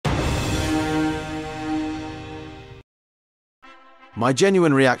My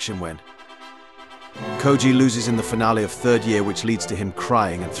genuine reaction when Koji loses in the finale of third year, which leads to him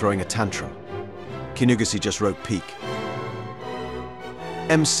crying and throwing a tantrum. Kinugasi just wrote peak.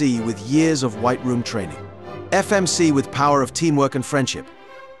 MC with years of white room training. FMC with power of teamwork and friendship.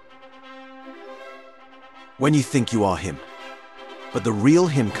 When you think you are him, but the real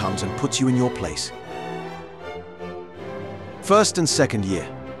him comes and puts you in your place. First and second year.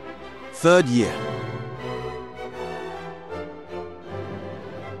 Third year.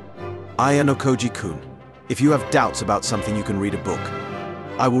 Ayanokoji-kun. If you have doubts about something, you can read a book.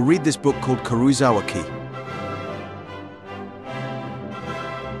 I will read this book called Karuizawa-ki.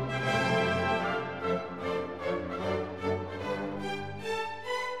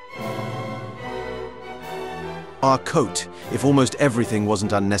 Our coat, if almost everything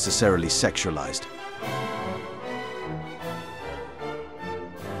wasn't unnecessarily sexualized.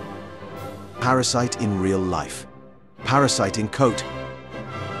 Parasite in real life. Parasite in coat.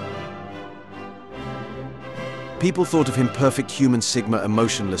 People thought of him perfect human sigma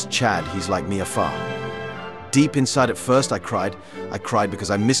emotionless Chad, he's like me afar. Deep inside at first I cried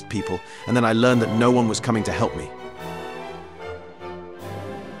because I missed people, and then I learned that no one was coming to help me.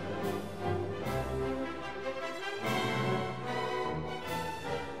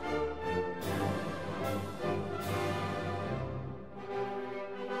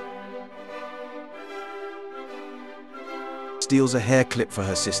 Steals a hair clip for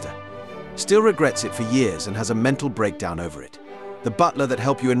her sister. Still regrets it for years and has a mental breakdown over it. The butler that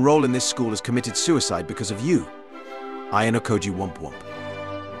helped you enroll in this school has committed suicide because of you. Ayanokoji Womp Womp.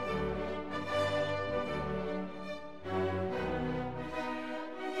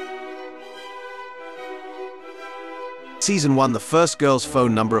 Season 1, the first girl's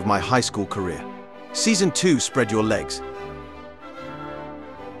phone number of my high school career. Season 2, spread your legs.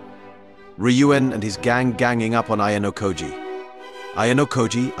 Ryuen and his gang ganging up on Ayanokoji.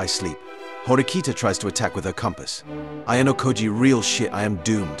 Ayanokoji, I sleep. Horikita tries to attack with her compass. Ayanokoji, real shit, I am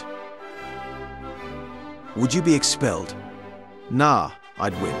doomed. Would you be expelled? Nah,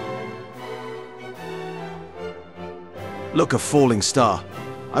 I'd win. Look, a falling star.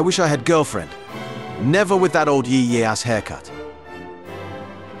 I wish I had girlfriend. Never with that old yee-yee ass haircut.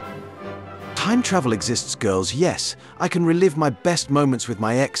 Time travel exists, girls, yes. I can relive my best moments with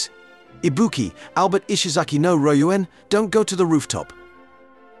my ex. Ibuki, Albert Ishizaki no Ryuen, don't go to the rooftop.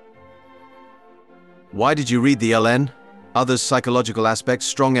 Why did you read the LN? Others psychological aspects,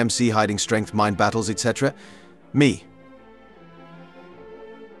 strong MC hiding strength, mind battles, etc. Me.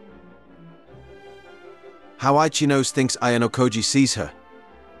 How Ichinos thinks Ayanokoji sees her.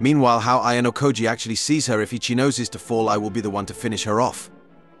 Meanwhile, how Ayanokoji actually sees her, if Ichinos is to fall, I will be the one to finish her off.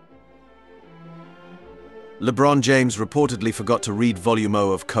 LeBron James reportedly forgot to read Volume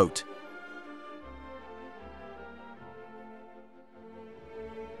O of Coat.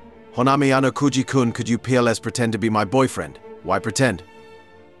 Honami Ayanokoji-kun, could you PLS pretend to be my boyfriend? Why pretend?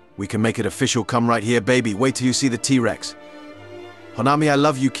 We can make it official, come right here, baby. Wait till you see the T-Rex. Honami, I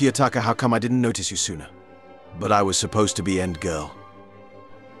love you, Kiyotaka, how come I didn't notice you sooner? But I was supposed to be end girl.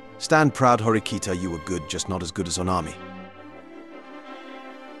 Stand proud, Horikita, you were good, just not as good as Honami.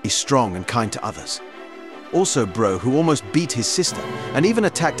 Be strong and kind to others. Also, bro, who almost beat his sister, and even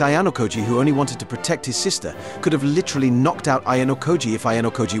attacked Ayanokoji, who only wanted to protect his sister, could have literally knocked out Ayanokoji if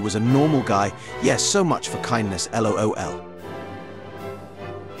Ayanokoji was a normal guy. Yes, so much for kindness, LOL.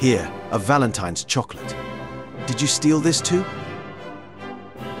 Here, a Valentine's chocolate. Did you steal this too?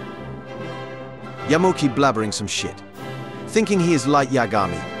 Yamoki blabbering some shit, thinking he is like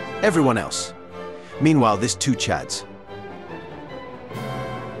Yagami, everyone else. Meanwhile, this two Chads.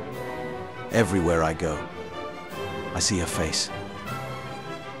 Everywhere I go, I see her face.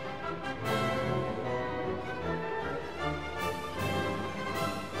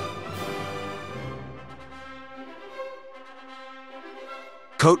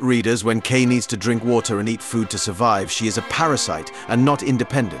 Coat readers, when Kay needs to drink water and eat food to survive, she is a parasite and not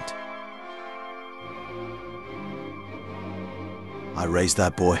independent. I raised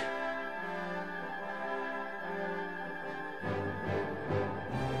that boy.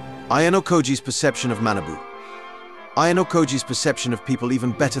 Ayanokoji's perception of Manabu. Ayanokoji's perception of people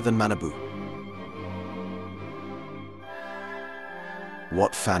even better than Manabu.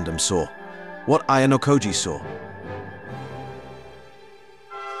 What fandom saw. What Ayanokoji saw.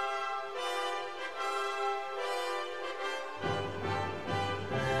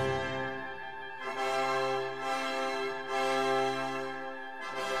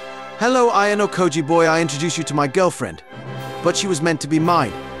 Hello, Ayanokoji boy, I introduce you to my girlfriend. But she was meant to be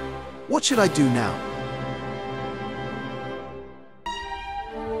mine. What should I do now?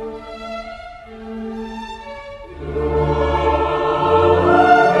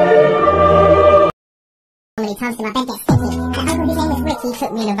 monster, my bed gets sticky. The uncle whose name was Rick, he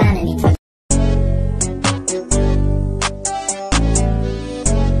took me to Nirvana.